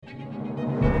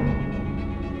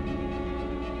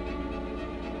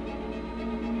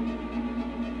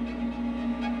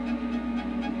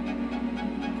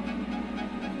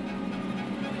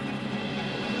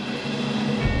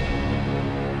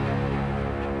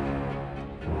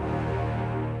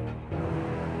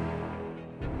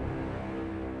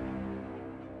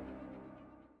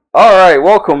Alright,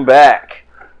 welcome back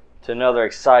to another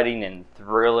exciting and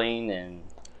thrilling and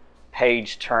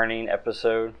page-turning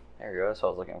episode. There you go, that's what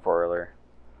I was looking for earlier.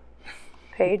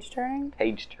 Page turning?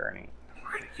 Page turning.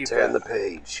 Turn the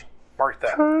page. Mark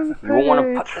that. You won't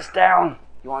want to put this down.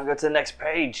 You want to go to the next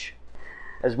page.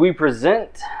 As we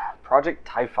present Project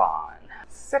Typhon.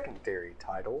 Secondary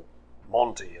title,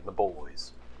 Monty and the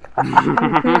Boys. With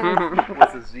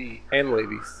a Z. And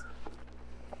ladies.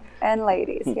 And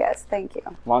ladies, yes, thank you.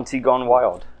 Monty Gone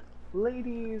Wild.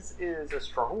 Ladies is a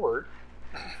strong word.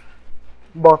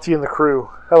 Monty and the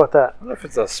crew. How about that? I don't know if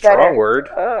it's a strong Better. word.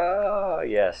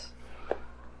 Yes.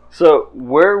 So,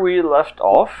 where we left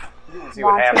off. You didn't see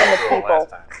Monty what happened and the to him people. last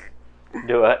time.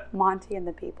 Do it. Monty and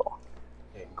the people.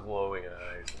 And glowing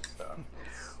eyes and stuff.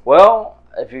 Well,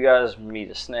 if you guys meet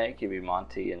a snake, you'd be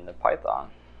Monty and the Python.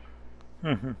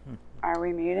 Are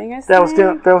we muting us? That was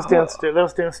downstairs. That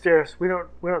was downstairs. We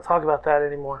don't talk about that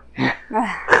anymore.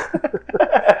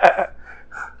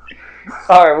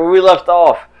 Alright, where we left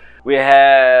off, we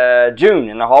had June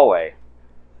in the hallway.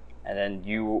 And then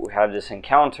you had this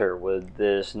encounter with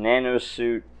this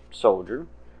nanosuit soldier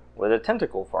with a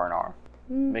tentacle for an arm.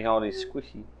 Making all these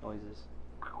squishy noises.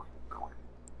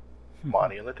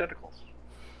 Monty and the tentacles.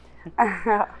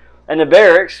 In the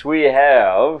barracks, we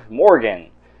have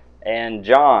Morgan and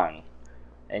John.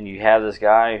 And you have this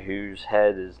guy whose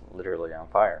head is literally on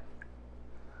fire.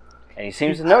 And he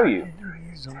seems to know you,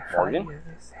 Morgan.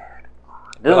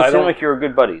 It doesn't seem like you're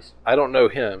good buddies. I don't know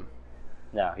him.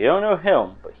 No, you don't know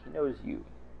him, but he knows you.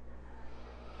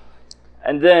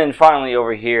 And then finally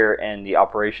over here in the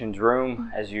operations room,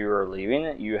 as you are leaving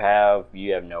it, you have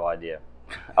no idea.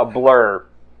 A blur.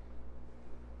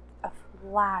 A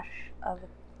flash of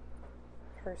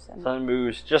a person. Something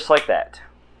moves just like that.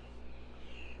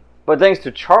 But thanks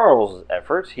to Charles'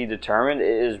 efforts, he determined it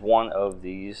is one of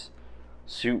these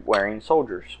suit-wearing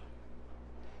soldiers.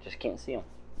 Just can't see him.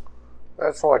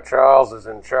 That's why Charles is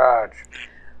in charge.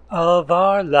 Of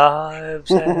our lives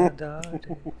and our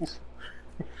days.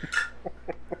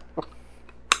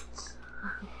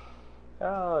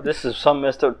 Oh, this is some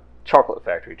messed up chocolate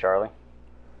factory, Charlie.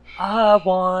 I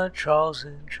want Charles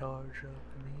in charge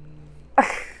of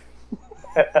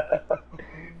me.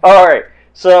 Alright,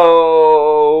 so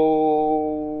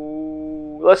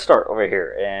let's start over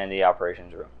here in the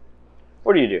operations room.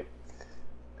 What do you do?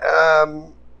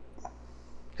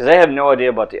 Because they have no idea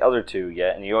about the other two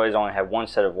yet, and you always only have one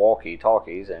set of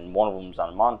walkie-talkies, and one of them's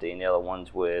on Monty, and the other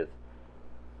one's with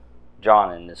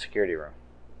John in the security room.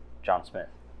 John Smith.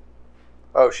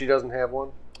 Oh, she doesn't have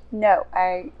one? No,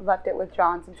 I left it with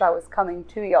John since I was coming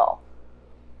to y'all.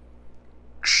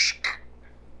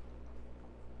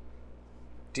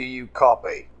 Do you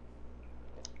copy?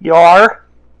 You are?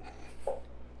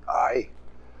 Aye.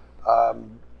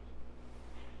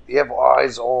 You have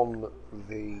eyes on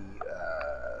the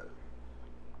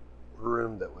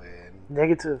room that we're in.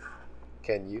 Negative.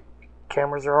 Can you?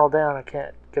 Cameras are all down. I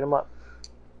can't get them up.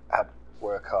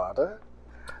 Work harder?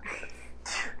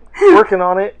 Working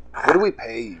on it. What do we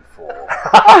pay you for?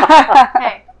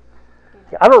 Hey.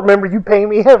 I don't remember you paying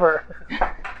me ever.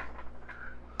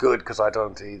 Good, because I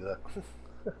don't either.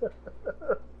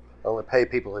 I only pay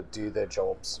people who do their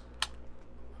jobs.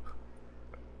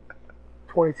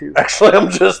 22. Actually, I'm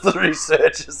just the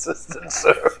research assistant,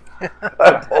 so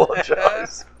I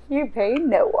apologize. You paid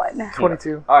no one.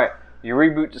 22. Alright, you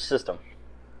reboot the system.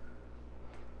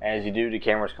 As you do, the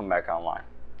cameras come back online.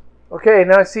 Okay,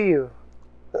 now I see you.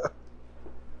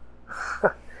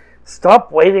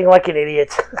 Stop waiting like an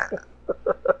idiot.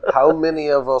 How many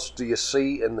of us do you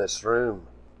see in this room?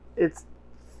 It's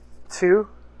 2,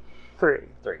 3.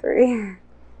 3.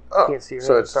 Oh, Can't see your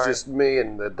so name, it's sorry. just me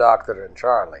and the doctor and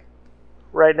Charlie.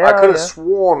 Right now, I could have yeah.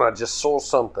 sworn I just saw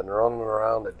something running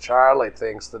around, and Charlie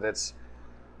thinks that it's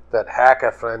that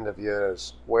hacker friend of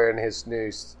yours wearing his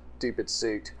new stupid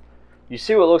suit. You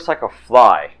see what looks like a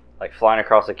fly, like flying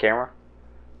across the camera?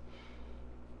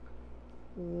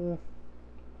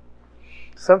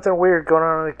 Something weird going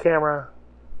on the camera.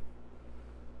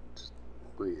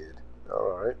 Weird. All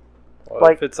right. Well,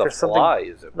 Like, if it's a there's something- fly,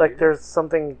 is it Like weird? there's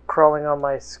something crawling on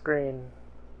my screen.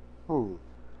 Hmm.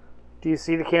 Do you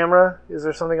see the camera? Is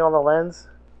there something on the lens?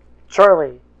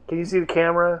 Charlie, can you see the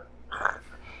camera?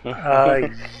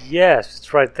 Yes,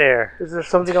 it's right there. Is there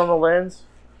something on the lens?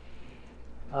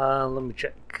 Let me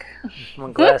check.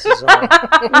 My glasses on.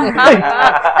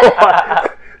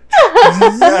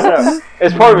 No.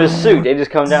 It's part of his suit. They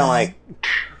just come down like...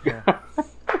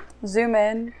 Zoom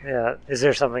in. Yeah, is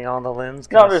there something on the lens?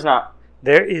 No, there's not.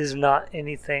 There is not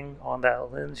anything on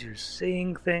that lens. You're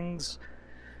seeing things.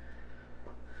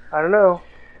 I don't know.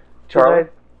 Charlie?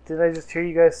 Didn't I just hear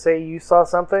you guys say you saw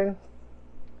something?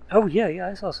 Oh, yeah,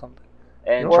 I saw something.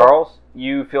 And What? Charles,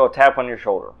 you feel a tap on your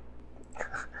shoulder.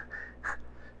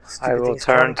 I will thing's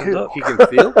turn kinda to look. He can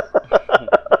feel?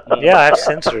 Yeah, I have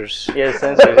sensors. Yeah,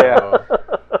 sensors, yeah.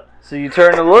 So you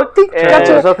turn to look, and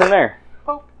Gotcha. there's nothing there.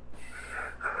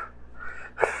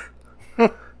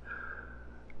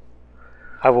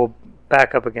 I will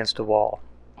back up against a wall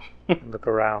and look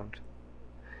around.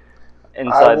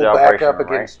 Inside I the will back operation up room,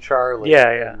 right? against Charlie.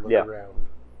 Yeah, yeah. and look Yeah. around.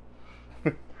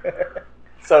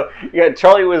 So, yeah,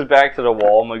 Charlie was back to the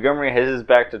wall. Montgomery has his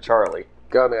back to Charlie.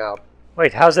 Gun out.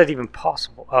 Wait, how's that even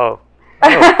possible? Oh,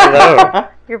 hello.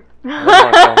 You're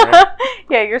Montgomery.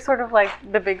 yeah, you're sort of like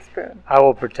the big spoon. I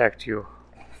will protect you.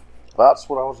 That's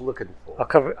what I was looking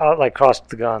for. I'll like cross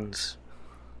the guns.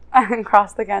 And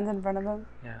cross the guns in front of them.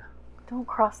 Yeah. Don't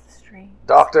cross the stream.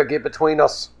 Doctor, get between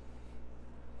us.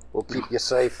 We'll keep you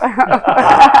safe.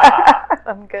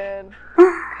 I'm good.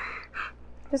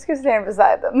 Just go stand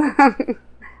beside them.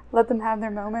 Let them have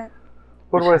their moment.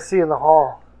 What do I see in the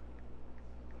hall?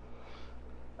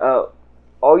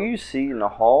 All you see in the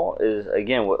hall is,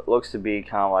 again, what looks to be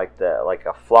kind of like like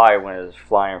a fly when it's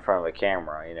flying in front of a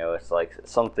camera. You know, it's like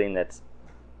something that's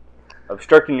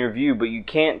obstructing your view, but you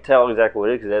can't tell exactly what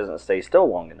it is because it doesn't stay still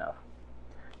long enough.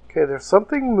 Okay, there's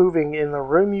something moving in the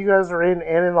room you guys are in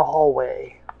and in the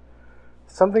hallway.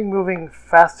 Something moving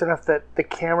fast enough that the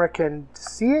camera can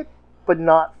see it, but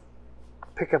not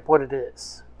pick up what it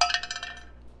is.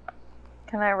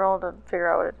 Can I roll to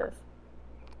figure out what it is?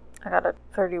 I got a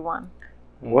 31.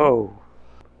 Whoa.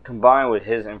 Combined with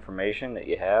his information that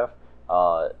you have,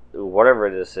 whatever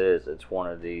this is, it's one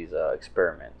of these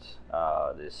experiments,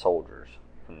 these soldiers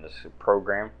from this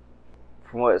program.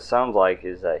 From what it sounds like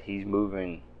is that he's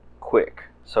moving quick,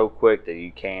 so quick that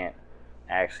you can't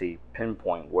actually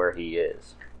pinpoint where he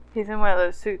is. He's in one of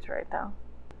those suits right now.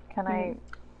 Can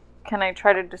I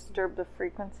try to disturb the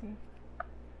frequency?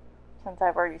 Since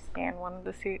I've already scanned one of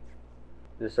the suits.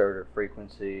 This sort of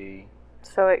frequency.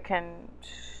 So we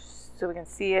can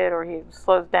see it, or he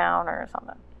slows down or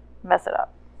something. Mess it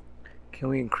up. Can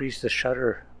we increase the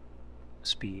shutter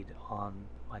speed on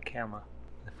my camera,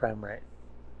 the frame rate?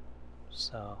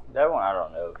 So That one I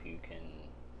don't know if you can.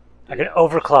 I can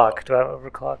overclock. Do I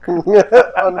overclock?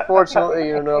 Unfortunately,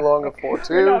 you're no longer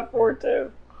 4-2.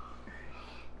 4-2.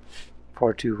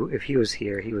 4-2. If he was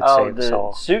here, he would Oh, save us the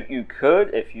all. suit you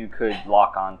could if you could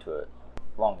lock onto it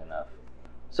long enough.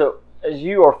 So, as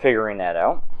you are figuring that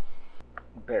out,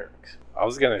 barracks. I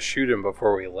was going to shoot him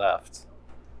before we left.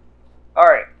 All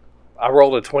right. I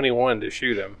rolled a 21 to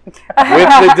shoot him.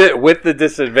 with the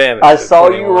disadvantage. I of saw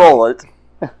 21. you roll it.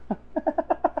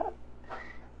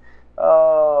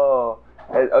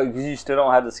 Oh, you still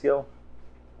don't have the skill?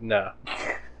 No.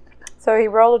 So he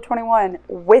rolled a 21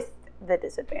 with the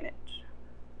disadvantage.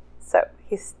 So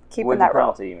he's keeping With that the roll.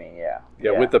 penalty, you mean? Yeah.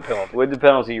 Yeah, with the penalty. With the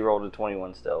penalty, you rolled a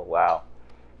 21 still. Wow.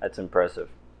 That's impressive.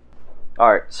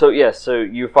 All right. So, yes. So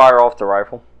you fire off the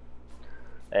rifle.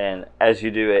 And as you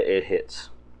do it, it hits.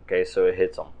 Okay. So it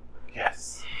hits them.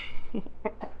 Yes.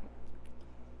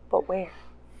 But where?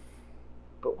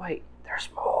 But wait, there's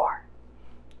more.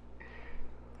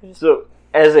 So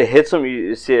as it hits them,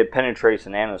 you see it penetrates the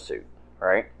nanosuit,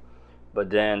 right? But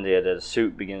then the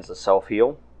suit begins to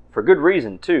self-heal. For good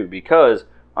reason, too, because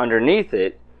underneath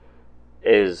it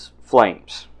is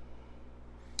flames.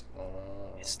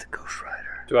 It's the Ghost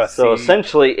Rider. Do I So see?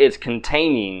 essentially, it's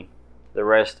containing the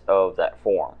rest of that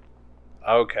form.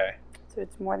 Okay. So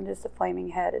it's more than just a flaming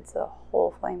head. It's a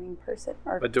whole flaming person.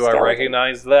 Or But do I skeleton.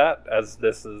 recognize that as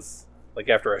this is, like,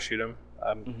 after I shoot him?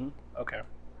 Okay.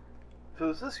 So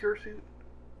is this your suit?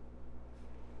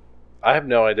 I have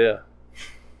no idea.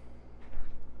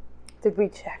 Did we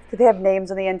check? Did they have names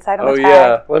on the inside on Oh, the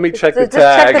yeah. tag? Let me check the Just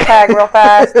check the tag. tag real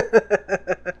fast.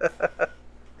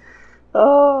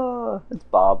 Oh, it's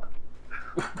Bob.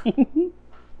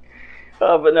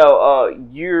 But no,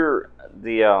 you're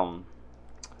the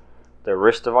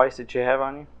wrist device that you have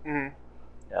on you.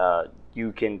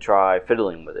 You can try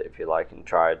fiddling with it if you like, and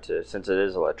try to, since it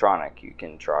is electronic, you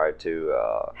can try to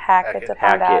Hack it to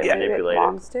Hack find out it, who it manipulate it.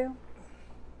 belongs to.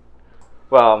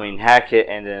 well, I mean, hack it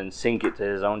and then sync it to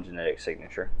his own genetic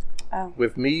signature. Oh.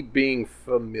 With me being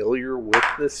familiar with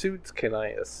the suits, can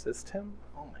I assist him?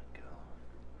 Oh my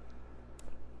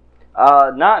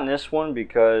god. Not in this one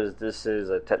because this is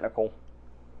a technical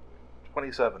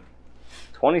 27.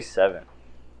 27.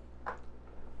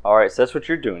 All right, so that's what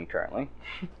you're doing currently.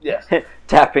 Yes.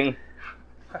 Tapping,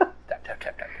 Tap, tap, tap,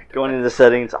 tap, tap. going into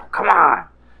settings. Oh, come on.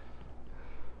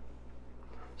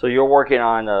 So you're working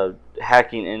on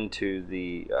hacking into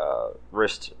the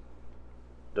wrist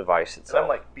device And itself. I'm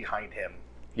like behind him,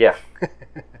 Yeah.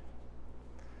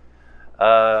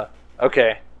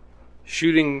 Okay.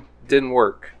 Shooting didn't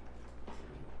work.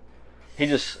 He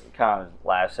just kind of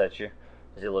laughs at you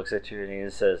as he looks at you and he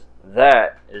just says,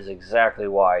 "That is exactly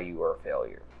why you are a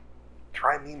failure."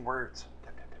 Try mean words.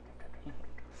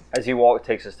 As he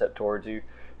takes a step towards you,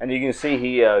 and you can see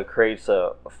he creates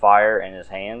a fire in his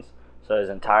hands, so his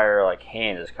entire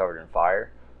hand is covered in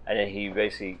fire, and then he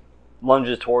basically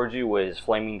lunges towards you with his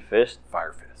flaming fist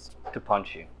Fire fist. to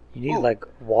punch you. You need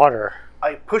water.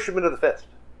 I push him into the fist.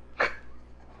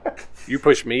 You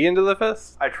push me into the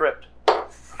fist? I tripped.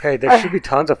 Okay, there should be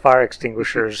tons of fire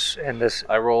extinguishers in this.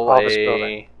 I roll Office a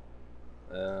building.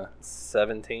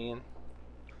 17.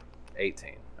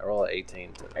 18. I roll a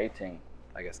 18 to, 18.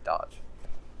 I guess, dodge.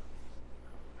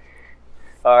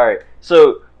 All right,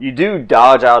 so you do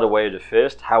dodge out of the way of the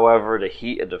fist. However, the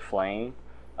heat of the flame,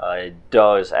 it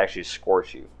does actually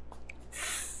scorch you.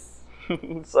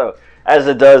 So as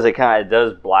it does, it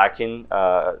does blacken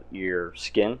your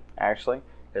skin actually,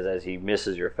 because as he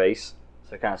misses your face,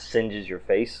 so it kind of singes your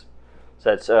face.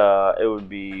 So that's it would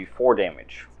be 4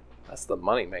 damage. That's the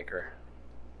money maker.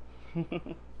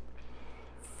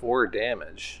 4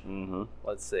 damage. Mm-hmm.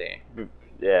 Let's see.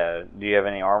 Yeah. Do you have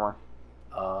any armor?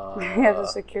 He has a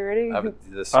security. I have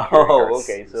the security Oh, guard's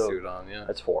okay, so suit on, yeah.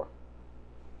 That's 4.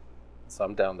 So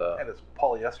I'm down to... And it's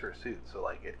polyester suit, so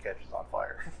it catches on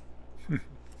fire.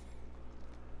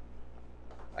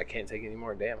 I can't take any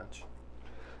more damage.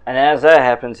 And as that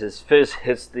happens, his fist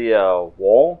hits the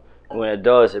wall. And when it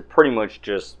does, it pretty much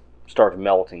just starts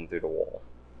melting through the wall.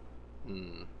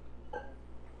 Hmm.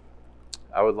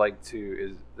 I would like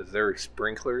to... Is there a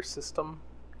sprinkler system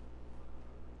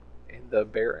in the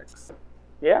barracks?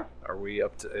 Yeah. Are we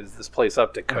up to... Is this place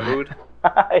up to code?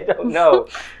 I don't know.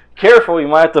 Careful, you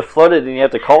might have to flood it and you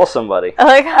have to call somebody. I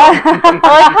like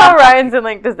how Ryan's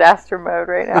in disaster mode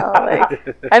right now.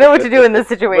 I know what to do in this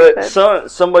situation. But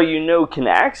somebody you know can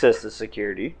access the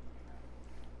security,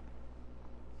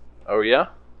 Oh, yeah?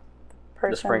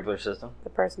 the sprinkler system. The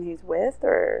person he's with,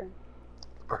 or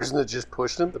Person that just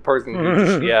pushed him? The person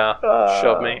who just,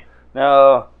 shoved me.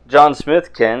 No, John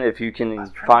Smith can if you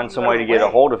can find some way to get a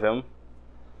hold of him.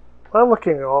 I'm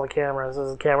looking at all the cameras.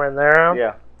 Is the camera in there?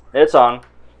 Yeah, it's on.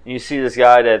 You see this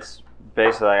guy that's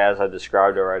basically as I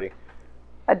described already.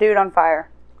 a dude on fire.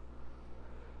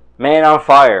 Man on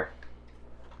fire.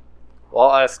 Well,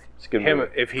 I'll ask It's a good him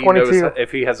movie. if he 22. knows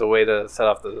if he has a way to set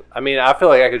off the... I mean, I feel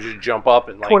like I could just jump up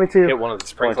and 22. hit one of the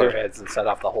sprinkler 22. heads and set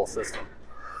off the whole system.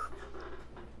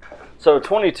 So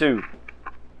 22.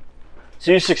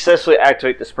 So you successfully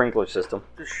activate the sprinkler system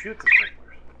Just shoot the sprinklers.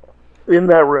 In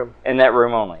that room. in that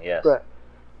room only. Yes. Right.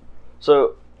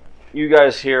 So you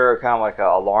guys hear kind of like an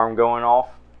alarm going off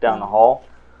down the hall,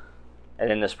 and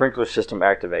then the sprinkler system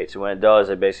activates. And when it does,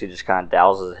 it basically just kind of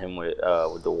douses him with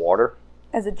the water.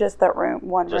 Is it just that room?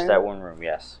 One room? Just that one room,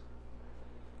 yes.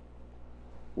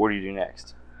 What do you do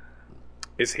next?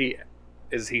 Is he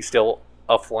still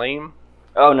aflame?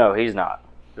 Oh no, he's not.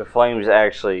 The flame's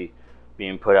actually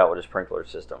being put out with a sprinkler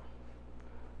system,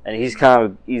 and he's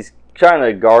trying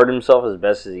to guard himself as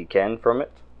best as he can from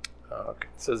it. Okay.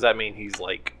 So does that mean he's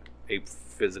like a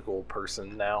physical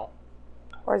person now?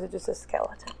 Or is it just a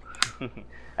skeleton?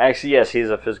 Actually, yes, he's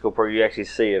a physical person. You actually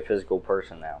see a physical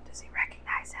person now. Does he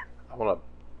recognize him? I want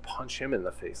to punch him in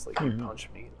the face like he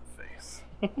punched me in the face.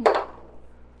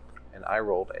 And I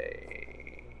rolled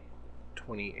a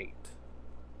 28.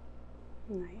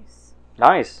 Nice.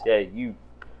 Nice. Yeah, you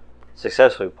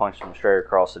successfully punched him straight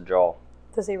across the jaw.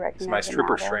 Does he recognize It's my him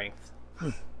stripper now, though? strength.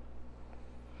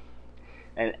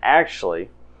 And actually,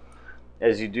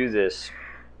 as you do this,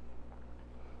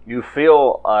 you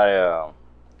feel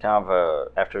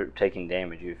after taking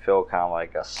damage, you feel kind of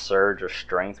like a surge of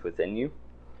strength within you.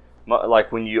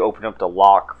 Like when you open up the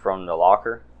lock from the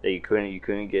locker, that you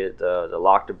couldn't get the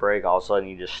lock to break, all of a sudden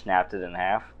you just snapped it in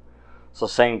half. So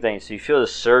same thing. So you feel the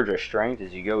surge of strength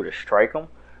as you go to strike them.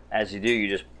 As you do, you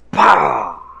just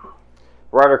pow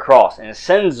right across, and it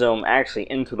sends them actually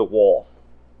into the wall.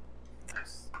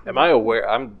 Am I aware?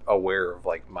 I'm aware of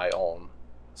like my own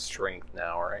strength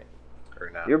now, right? Or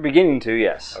not? You're beginning to,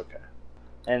 yes. Okay.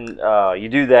 And you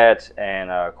do that,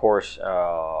 and of course,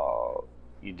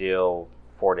 you deal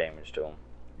 4 damage to him.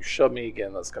 You shove me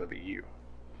again, that's going to be you.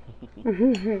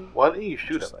 Why didn't you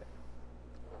shoot Just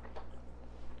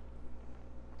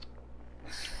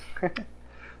him?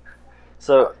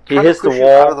 So he Try to hits the push you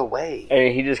out of the wall, way.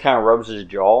 and he just kind of rubs his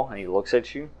jaw, and he looks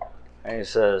at you, and he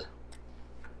says,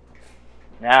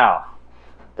 "Now,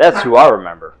 that's who I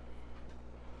remember."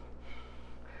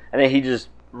 And then he just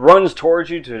runs towards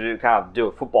you to kind of do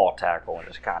a football tackle and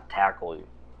just kind of tackle you.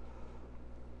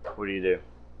 What do you do?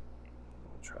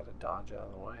 try to dodge out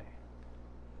of the way.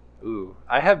 Ooh,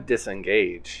 I have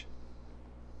disengage.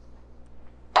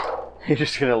 You're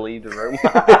just gonna leave the room.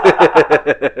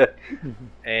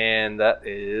 And that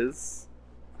is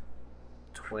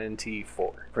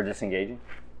 24 For disengaging?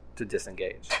 to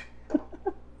disengage.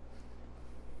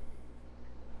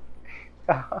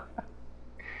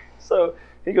 So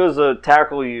he goes to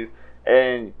tackle you,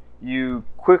 and you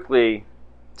quickly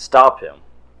stop him.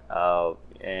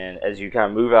 And as you kind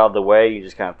of move out of the way, you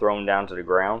just kind of throw him down to the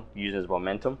ground using his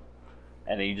momentum,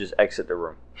 and then you just exit the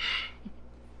room.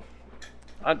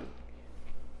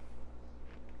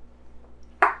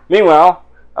 Meanwhile,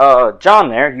 John,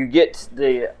 there you get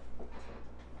the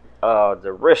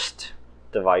wrist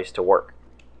device to work.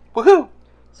 Woohoo!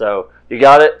 So you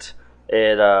got it.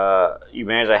 You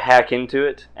managed to hack into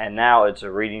it, and now it's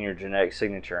reading your genetic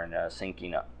signature and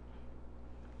syncing up.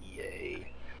 Yay.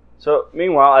 So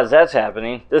meanwhile, as that's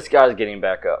happening, this guy's getting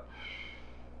back up.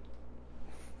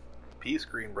 P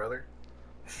screen, brother.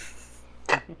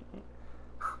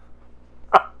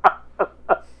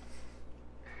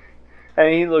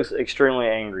 And he looks extremely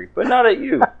angry, but not at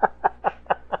you.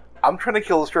 I'm trying to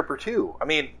kill the stripper too. I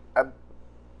mean,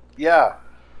 yeah.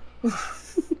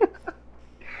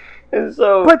 And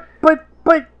so But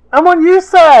I'm on your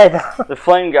side. the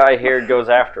flame guy here goes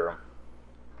after him.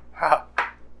 Ha.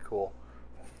 Cool.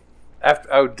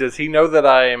 Does he know that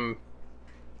I'm...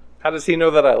 How does he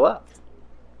know that I left?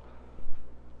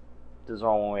 There's the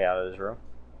wrong way out of this room.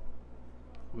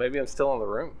 Maybe I'm still in the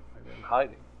room. Maybe I'm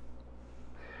hiding.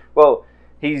 Well,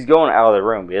 he's going out of the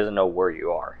room. He doesn't know where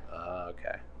you are.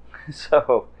 Okay.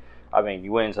 So, I mean,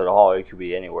 you went into the hall. It could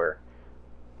be anywhere.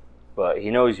 But he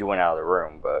knows you went out of the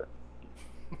room, but...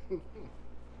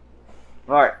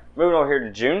 Alright, moving over here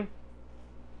to June.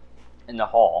 In the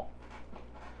hall.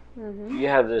 Mm-hmm. You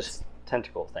have this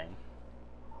tentacle thing.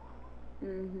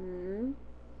 Mm-hmm.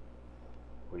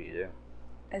 What do you do?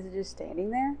 Is it just standing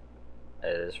there?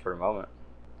 It is for a moment.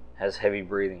 Has heavy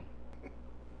breathing.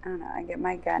 I don't know. I get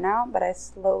my gun out, but I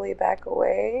slowly back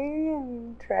away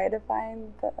and try to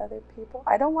find the other people.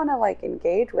 I don't want to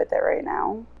engage with it right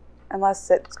now,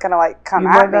 unless it's gonna come You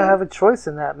at might me. not have a choice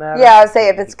in that matter. Yeah, I would say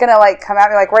if it's gonna come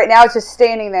at me, right now it's just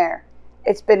standing there.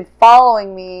 It's been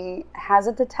following me,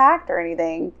 hasn't attacked or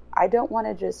anything. I don't want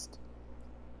to just,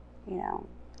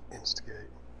 Instigate.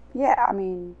 yeah. I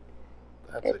mean,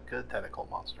 That's a good tentacle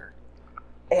monster.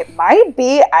 it might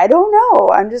be. I don't know.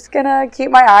 I'm just gonna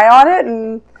keep my eye on it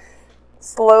and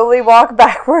slowly walk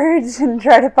backwards and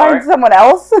try to find Alright. someone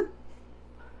else.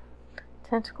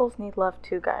 Tentacles need love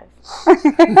too, guys.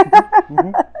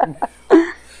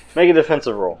 Make a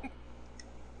defensive roll.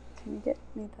 Can you get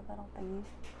me the little thingy?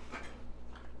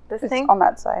 This It's thing? on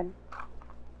that side.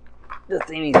 The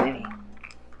thingy.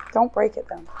 Don't break it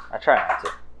though. I try not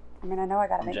to. I mean, I know I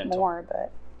gotta make Gentle. more,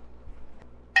 but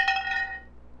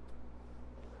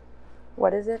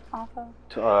what is it off of?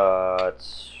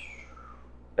 It's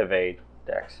evade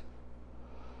dex.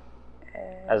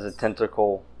 As the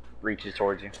tentacle reaches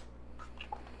towards you.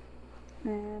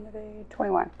 And a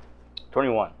 21.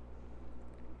 21.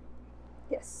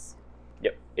 Yes.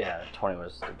 Yep. Yeah, 20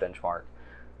 was the benchmark.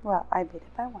 Well, I beat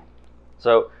it by 1.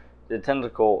 So the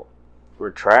tentacle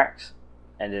retracts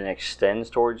and then extends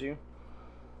towards you.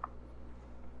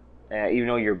 And even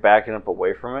though you're backing up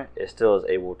away from it, it still is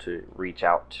able to reach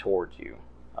out towards you,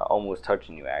 almost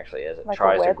touching you actually as it Like a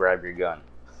tries to web? grab your gun.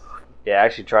 Yeah, it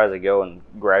actually tries to go and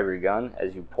grab your gun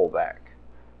as you pull back,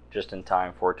 just in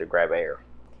time for it to grab air.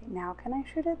 Okay, now can I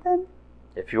shoot it then?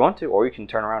 If you want to, or you can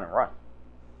turn around and run.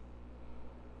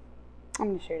 I'm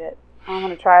gonna shoot it. I'm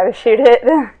gonna try to shoot it.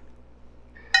 And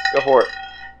Go for it.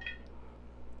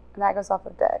 that goes off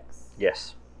of Dex.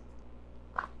 Yes.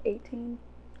 18.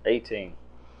 18.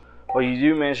 Well, you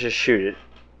do manage to shoot it.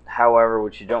 However,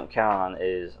 what you don't count on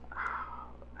is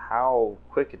how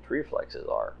quick its reflexes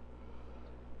are.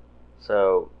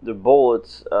 So the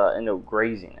bullets end up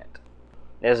grazing it.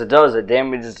 As it does, it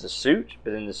damages the suit,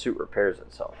 but then the suit repairs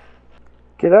itself.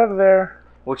 Get out of there.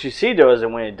 What you see though is that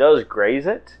when it does graze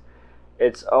it,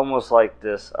 it's almost like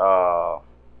this kind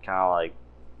of like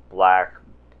black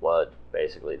blood,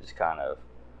 basically, just kind of,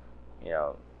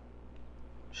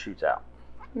 shoots out.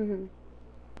 Mm-hmm.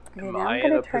 Okay, Am now I I'm in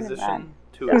gonna a turn it back. position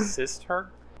to assist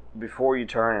her? Before you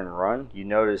turn and run, you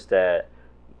notice that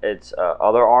its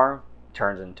other arm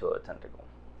turns into a tentacle.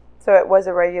 So it was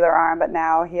a regular arm, but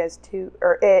now he has two,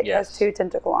 or it Yes. has 2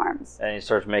 tentacle arms. And he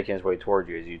starts making his way towards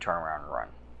you as you turn around and run.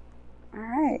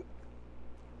 Alright.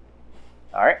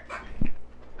 Alright.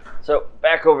 So,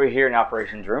 back over here in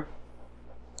operations room.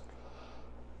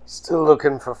 Still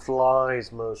looking for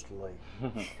flies, mostly.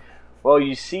 Well,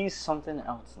 you see something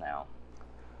else now.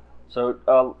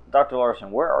 So, Dr.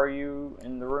 Larson, where are you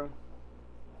in the room?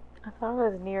 I thought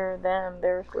it was near them.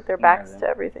 They're with their Near backs them. to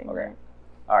everything. Okay. Right?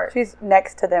 All right. She's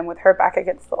next to them with her back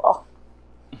against the wall.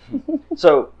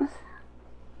 So,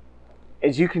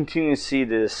 as you continue to see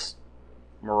this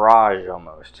mirage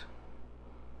almost,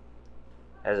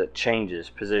 as it changes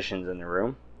positions in the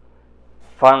room,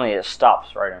 finally it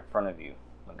stops right in front of you,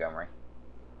 Montgomery.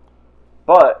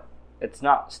 But it's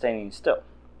not standing still.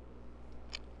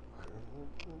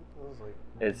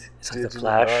 It's like the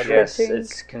Flash. Yes,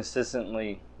 it's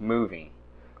consistently moving.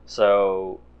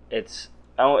 So he's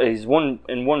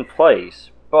in one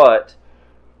place, but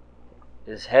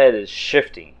his head is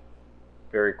shifting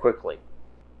very quickly.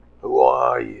 Who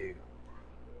are you?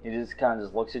 He just kind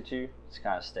of looks at you, just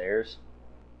kind of stares.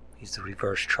 He's the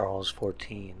reverse Charles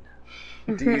 14.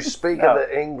 Do you speak No.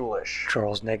 the English?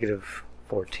 Charles negative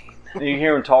 14. You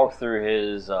hear him talk through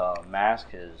his mask,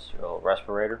 his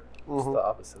respirator, It's the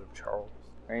opposite of Charles.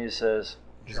 and he says,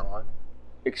 John.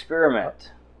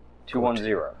 "Experiment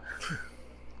 210.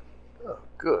 Oh,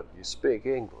 good. You speak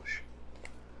English.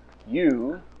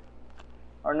 You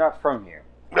are not from here."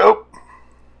 Nope.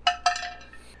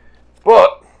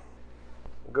 But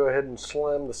I'll go ahead and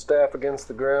slam the staff against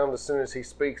the ground as soon as he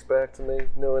speaks back to me,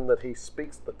 knowing that he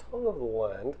speaks the tongue of the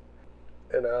land.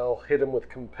 And I'll hit him with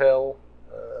compel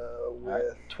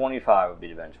with 25 would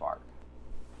be the benchmark.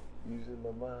 using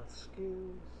my math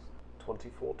skills.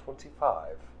 24,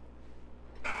 25.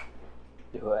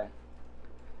 Do it.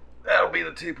 That'll be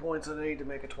the 2 points I need to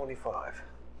make a 25.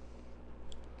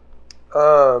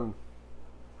 All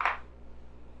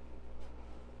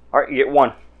All right, you get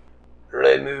one.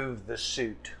 remove the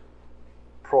suit.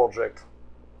 Project,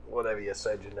 whatever you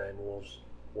said your name was,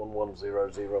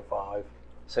 11005.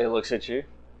 So he looks at you,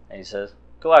 and he says,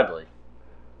 "Gladly."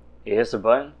 He hits the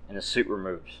button, and the suit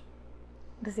removes.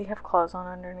 Does he have clothes on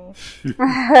underneath?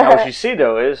 Now, what you see,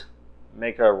 though, is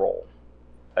make a roll.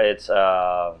 It's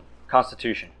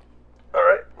Constitution. All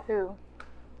right. Who?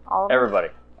 All of them? Everybody.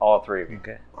 All three of you.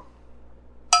 Okay.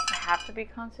 I have to be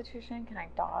Constitution? Can I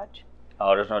dodge?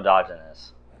 Oh, there's no dodge in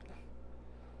this.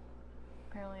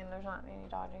 Apparently there's not any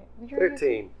dodging. You're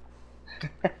 13.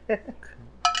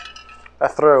 I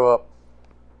throw up.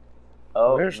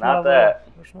 Oh, Where's not my that.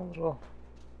 Where's my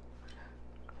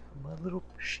little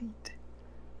sheet?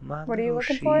 My What are you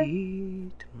little looking for?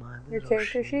 sheet, my Your little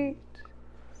character sheet?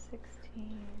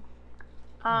 16.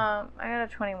 I got a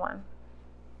 21.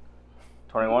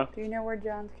 21? Do you know where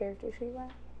John's character sheet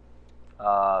went?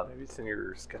 Maybe it's in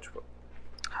your sketchbook.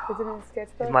 Is it in the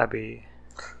sketchbook? It might be.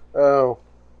 Oh.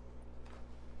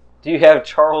 Do you have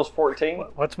Charles 14?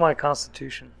 What's my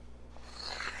constitution?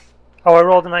 Oh, I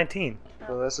rolled a 19.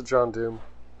 Well, that's a John Doom.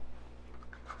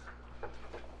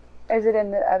 Is it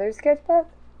in the other sketchbook?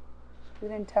 Is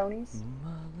it in Tony's?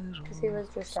 My little... Because he was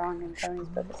just drawing in Tony's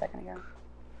book a second ago.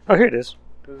 Oh, here it is.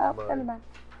 This is Oh, mine. never mind.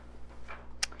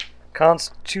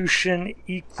 Constitution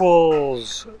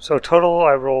equals... So total,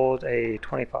 I rolled a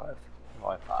 25.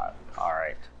 25. All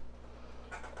right.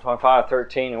 25,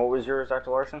 13. And what was yours,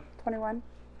 Dr. Larson? 21.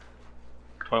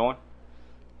 21?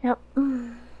 Yep.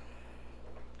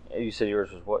 You said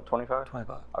yours was what, 25?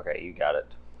 25. Okay, you got it.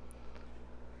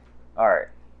 All right.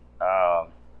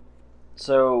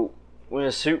 So when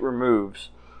a suit removes,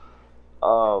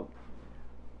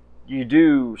 you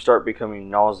do start becoming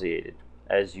nauseated.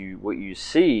 As what you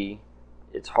see,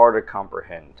 it's hard to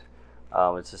comprehend.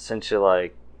 It's essentially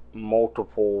like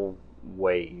multiple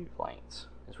wavelengths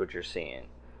is what you're seeing.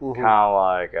 Mhm. Kind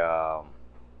of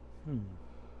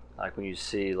like when you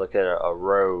see, look at a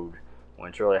road when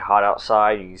it's really hot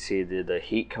outside, you can see the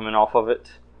heat coming off of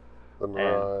it. The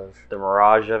mirage. The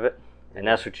mirage of it, and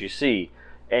that's what you see.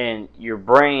 And your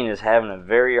brain is having a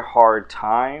very hard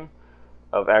time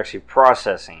of actually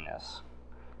processing this,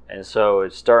 and so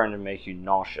it's starting to make you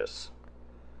nauseous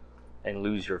and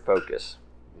lose your focus.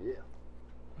 Yeah.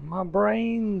 My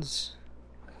brains.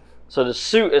 So the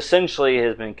suit essentially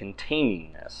has been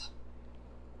containing this.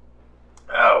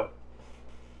 Oh.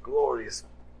 Glorious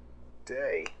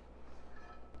day.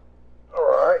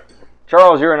 Alright.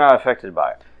 Charles, you're not affected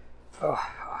by it. Oh,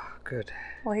 good.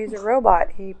 Well, he's a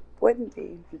robot. He wouldn't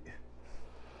be.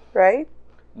 Right?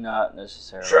 Not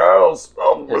necessarily. Charles.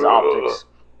 His optics.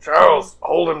 Charles,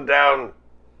 hold him down.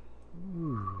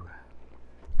 Ooh.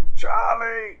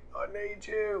 Charlie, I need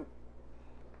you.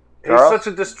 Charles? He's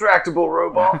such a distractible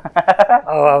robot.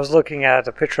 Oh, I was looking at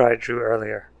a picture I drew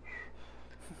earlier.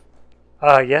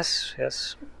 Yes.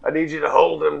 I need you to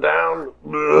hold him down.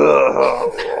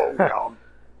 Oh, God.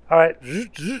 All right.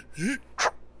 Do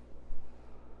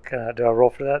I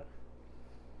roll for that?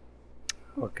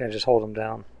 Or can I just hold him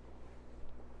down?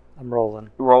 I'm rolling.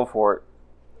 Roll for it.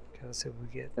 Okay, let's see what we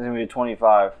get. It's gonna be a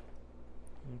 25.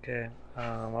 Okay,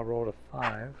 I rolled a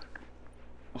 5.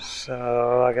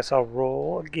 So I guess I'll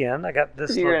roll again. I got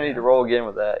this. You're gonna need to roll again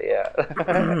with that, yeah.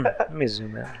 Let me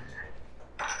zoom in.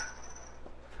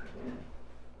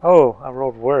 Oh, I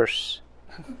rolled worse.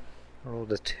 I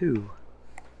rolled a 2.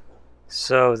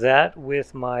 So that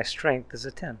with my strength is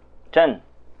a 10. 10.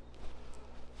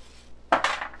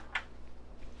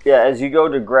 Yeah, as you go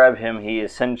to grab him, he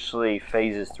essentially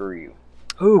phases through you.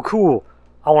 Ooh, cool.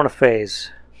 I want to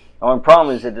phase. The only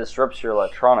problem is it disrupts your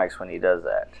electronics when he does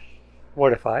that.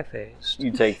 What if I phased?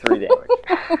 You take 3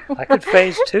 damage. I could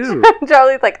phase too.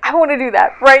 Charlie's like, I want to do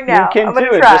that right now. You can I'm gonna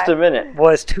do it in try. just a minute. Well,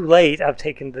 it's too late. I've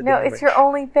taken the No, damage. it's your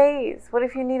only phase. What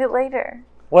if you need it later?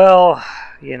 Well,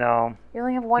 you know, You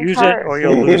only have one use charge. it or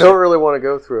you'll You lose don't it. really want to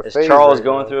go through a Is phase. Charles right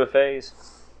going now. through a phase?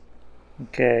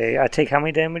 Okay, I take how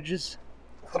many damages?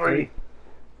 3.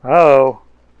 Oh,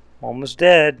 almost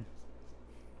dead.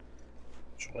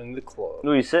 Join the club.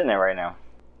 Who are you sitting at right now?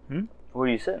 Hmm? Who are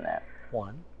you sitting at?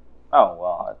 1. Oh,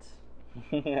 well,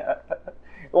 that's...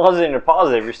 Well, as in a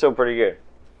positive, you're still pretty good.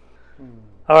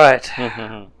 All right,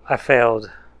 You I failed.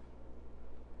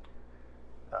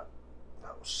 That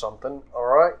was something.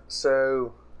 Alright,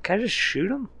 so Can I just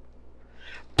shoot him?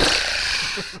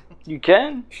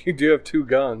 can? You do have 2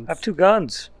 guns. I have 2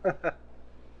 guns.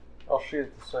 I'll shoot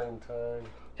at the same time.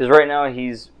 Because right now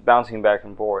he's bouncing back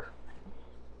and forth.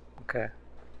 Okay,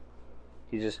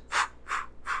 He's just...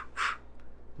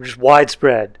 just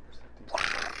widespread.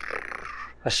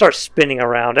 I start spinning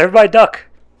around. Everybody duck.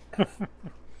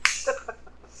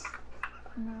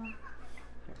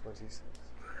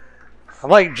 I'm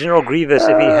like General Grievous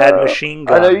if he had machine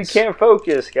guns. I know you can't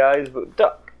focus, guys, but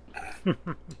duck.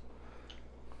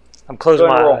 I'm closing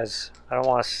Go ahead my and roll. eyes. I don't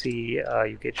want to see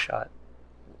you get shot.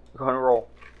 Go ahead and roll.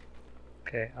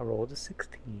 Okay, I rolled a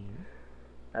 16.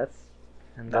 That's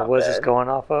And Not what is this bad. going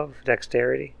off of?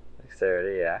 Dexterity?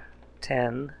 dexterity, yeah.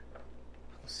 10,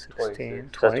 16,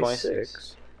 26. That's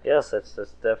 26. Yes, that's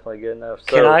definitely good enough.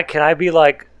 So, Can I be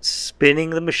like spinning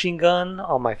the machine gun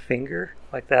on my finger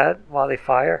like that while they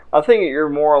fire? I think you're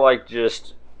more like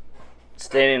just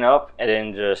standing up and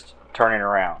then just turning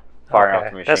around, firing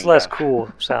off the machine That's less gun.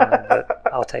 cool sounding, but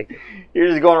I'll take it. You're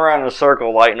just going around in a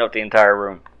circle, lighting up the entire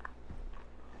room.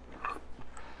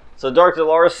 So Dr.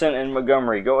 Larson and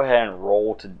Montgomery, go ahead and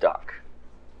roll to duck.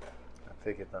 I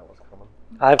figured that was coming.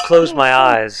 I've closed my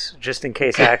eyes just in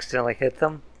case I accidentally hit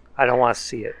them. I don't want to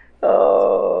see it.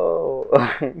 Oh.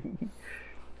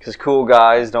 Because cool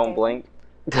guys don't blink.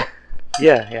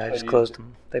 Yeah, I just used closed it.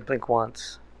 them. They blink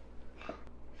once.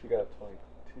 She got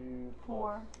 22.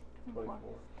 4. 24.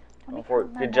 Go for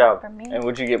it. Good job. And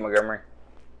what'd you get, Montgomery?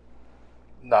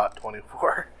 Not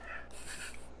 24.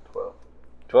 12.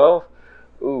 12?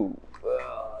 Ooh.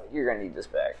 You're going to need this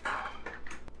back.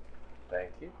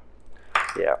 Thank you.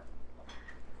 Yeah.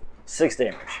 6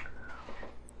 damage.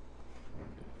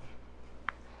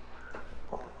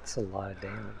 That's a lot of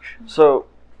damage. So,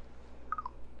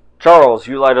 Charles,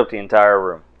 you light up the entire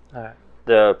room. Alright.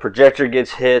 The projector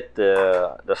gets hit,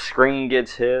 the screen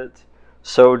gets hit,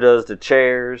 so does the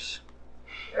chairs.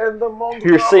 And the Montgomery.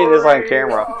 You're seeing this on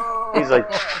camera. He's like,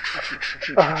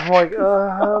 I'm like,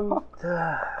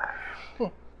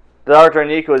 Dr.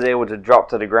 Nico was able to drop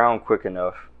to the ground quick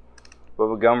enough, but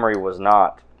Montgomery was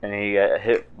not, and he got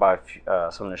hit by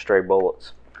some of the stray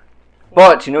bullets.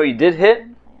 But you know what you did hit?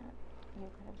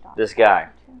 This guy.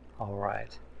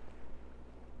 Alright.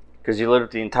 Because you lit up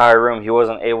the entire room, he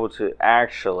wasn't able to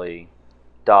actually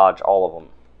dodge all of them.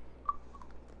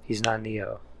 He's not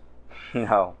Neo.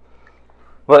 No.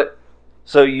 But,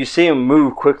 so you see him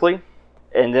move quickly,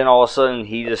 and then all of a sudden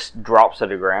he just drops to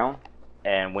the ground.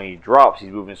 And when he drops,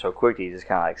 he's moving so quick, he just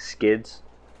kind of like skids.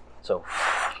 So,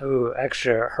 Ooh,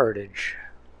 extra heritage.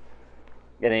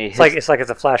 and he It's hits, like it's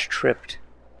a flash tripped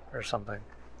or something.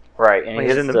 right, and when he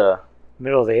he's hits in the,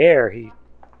 Middle of the air, he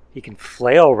can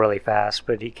flail really fast,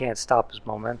 but he can't stop his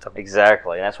momentum.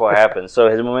 exactly, and that's what happens. So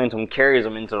his momentum carries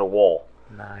him into the wall,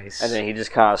 Nice. and then he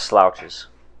just kind of slouches.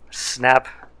 Snap.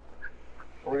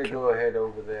 We're going to go ahead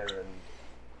over there and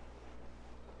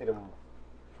hit him.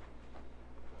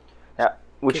 Now,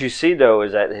 what you see though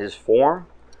is that his form,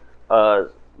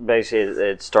 basically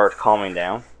it starts calming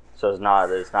down, so it's not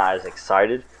as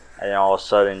excited, and then all of a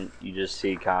sudden you just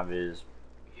see kind of his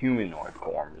humanoid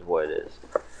form is what it is,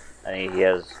 and he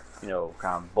has kind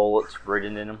of bullets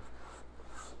written in him,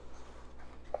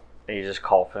 and he's just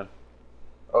coughing.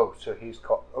 Oh, so he's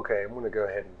caught. Okay, I'm going to go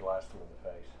ahead and blast him in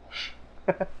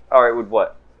the face. All right, with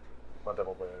what? My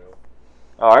double barrel.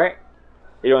 All right,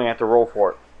 you don't even have to roll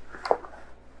for it.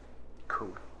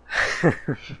 Cool.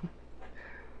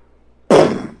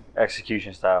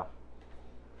 execution style.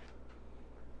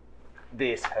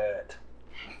 This hurt.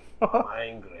 I'm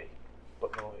angry,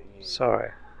 but not at you.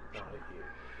 Sorry. Not at you.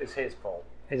 It's his fault.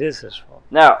 It is his fault.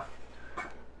 Now,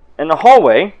 in the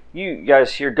hallway, you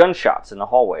guys hear gunshots in the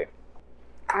hallway.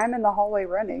 I'm in the hallway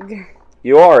running.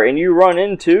 You are, and you run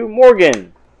into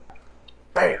Morgan.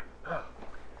 Bam!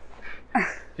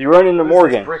 You run into What is this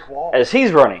Morgan brick wall? as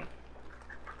he's running.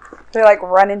 They like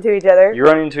run into each other. You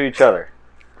run into each other.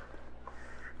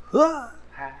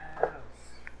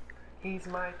 He's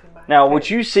mighty, mighty. Now, what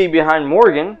you see behind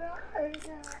Morgan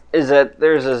is that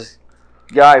there's this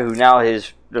guy who now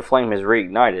the flame has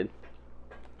reignited.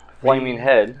 Flaming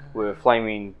head with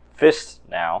flaming fist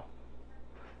now,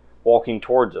 walking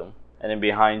towards him. And then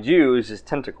behind you is this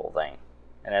tentacle thing.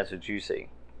 And that's what you see.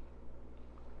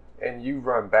 And you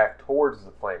run back towards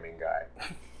the flaming guy.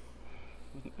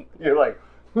 You're like,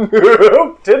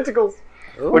 tentacles.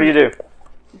 What do you do?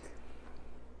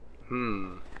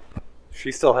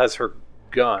 She still has her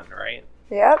gun, right?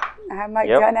 Yep. I have my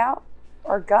Yep. gun out.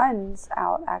 Or guns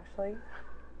out, actually.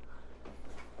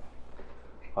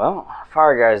 Well,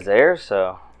 fire guy's there,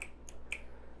 so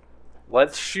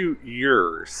Let's shoot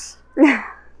yours. you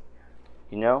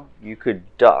know, you could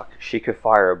duck. She could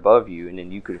fire above you, and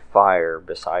then you could fire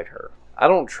beside her. I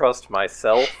don't trust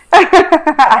myself.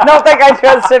 I don't think I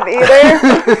trust him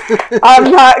either.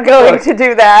 I'm not going to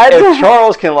do that. If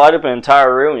Charles can light up an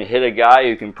entire room and hit a guy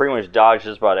who can pretty much dodge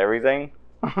just about everything,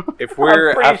 If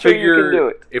we're, pretty I sure you figure, can do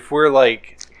it. if we're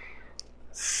like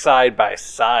side by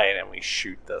side and we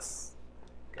shoot this,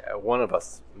 one of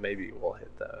us maybe will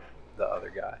hit the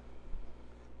other guy.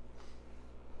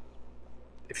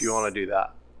 If you want to do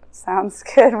that Sounds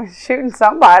good. We're shooting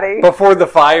somebody. before the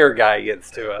fire guy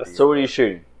gets to us. so what are you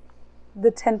shooting?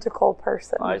 The tentacle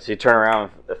person. All right, so you turn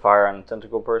around and fire on the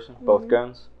tentacle person, both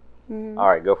guns. Mhm. All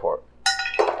right, go for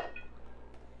it.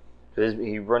 'Cause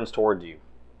he runs towards you.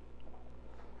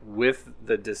 With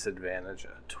the disadvantage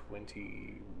of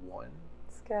 21.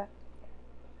 Let's go.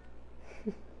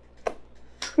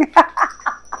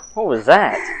 What was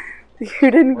that?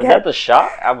 You didn't Was get. that the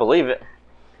shot? I believe it.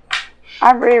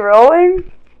 I'm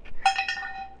re-rolling.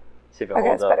 See if it Okay,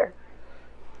 holds it's up. better.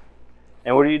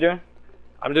 And what are you doing?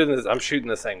 I'm doing this. I'm shooting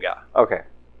the same guy. Okay,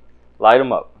 light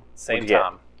him up. Same What'd you get?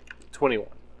 time. 21.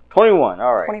 21.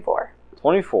 All right. 24.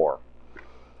 24.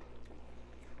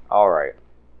 All right.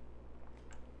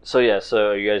 So yeah,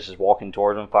 so you guys just walking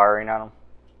towards him, firing on him.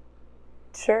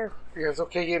 Sure. You guys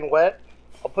okay getting wet?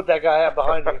 I'll put that guy out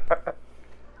behind you.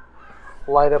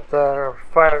 Light up the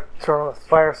fire, turn on the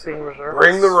fire extinguisher.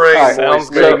 Bring the rain, Alright, Sounds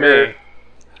boys. good to me.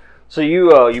 So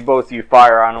you both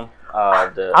fire on him.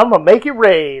 The I'm gonna make it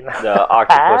rain. the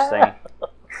octopus thing,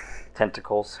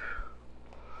 tentacles.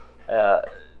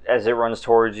 As it runs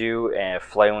towards you and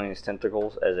flailing its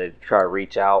tentacles as they try to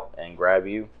reach out and grab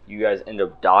you, you guys end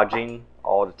up dodging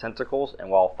all the tentacles and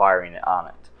while firing it on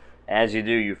it. And as you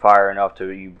do, you fire enough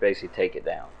to you basically take it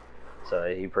down. So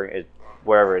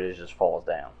wherever it is just falls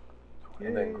down.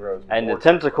 And then grows And the more.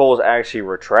 tentacles actually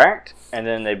retract, and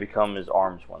then they become his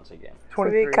arms once again. So he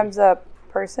 23. becomes a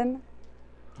person.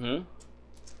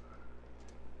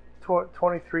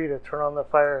 23 to turn on the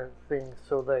fire thing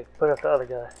so they put out the other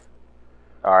guy.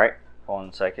 All right, hold on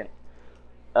a second.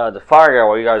 The fire guy,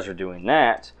 while you guys are doing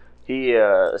that, he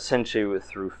essentially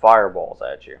threw fireballs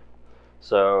at you.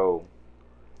 So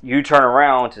you turn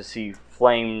around to see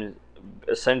flames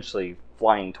essentially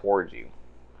flying towards you.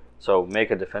 So make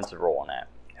a defensive roll on that.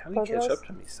 How do you Both of catch us? up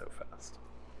to me so fast?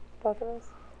 Both of us.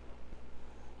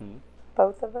 Mhm.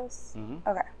 Both of us. Mhm.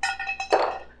 Okay.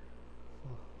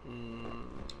 Mm,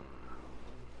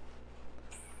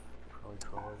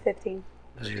 15.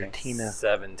 Those are your Tina.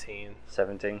 17.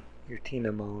 17. Your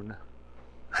Tina moan.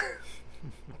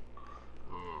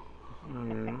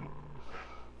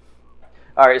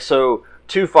 All right, so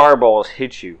 2 fireballs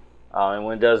hit you, and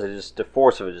when it does, the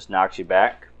force of it just knocks you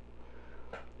back,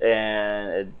 and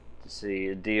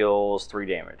it deals 3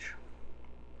 damage.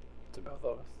 To both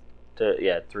of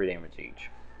us. 3 damage each.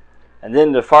 And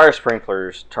then the fire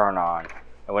sprinklers turn on,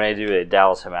 and when they do, it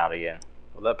douse him out again.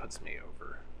 Well, that puts me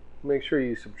over. Make sure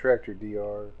you subtract your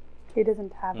DR. He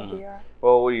doesn't have Mhm. a DR.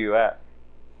 Well, what are you at?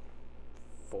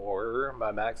 4.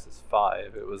 My max is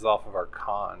 5. It was off of our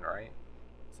con, right?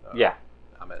 So Yeah,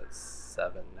 I'm at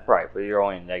 7 now. right, but you're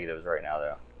only in negatives right now,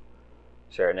 though.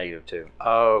 So you're at -2.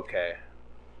 Oh, okay.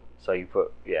 So you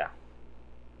put, So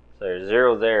there's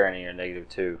 0 there, and you're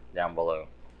 -2 down below.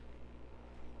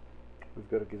 We've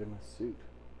got to get him a suit.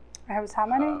 I was how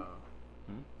many?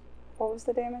 Hmm? What was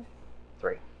the damage?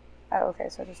 3. Oh, okay,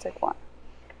 so just take 1.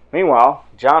 Meanwhile,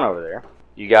 John over there,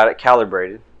 you got it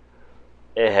calibrated.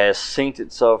 it has synced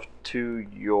itself to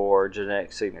your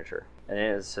genetic signature. And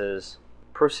then it says,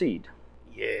 proceed.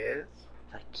 Yes.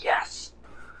 Like, yes,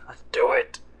 let's do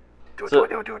it. Do it, So-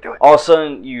 do it. All of a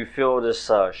sudden, you feel this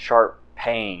sharp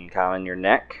pain kind of in your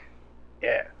neck.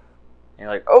 Yeah. And you're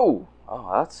like, oh,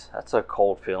 that's a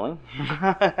cold feeling.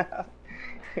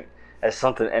 As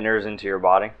something enters into your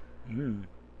body. Mm.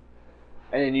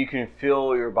 And then you can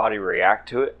feel your body react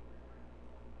to it.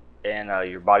 And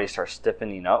your body starts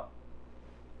stiffening up.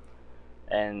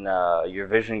 And your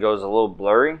vision goes a little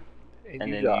blurry. And, And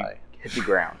you then die. you hit the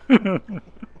ground.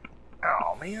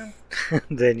 Oh man.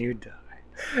 Then you die.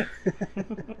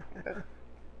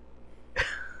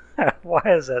 Why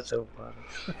is that so funny?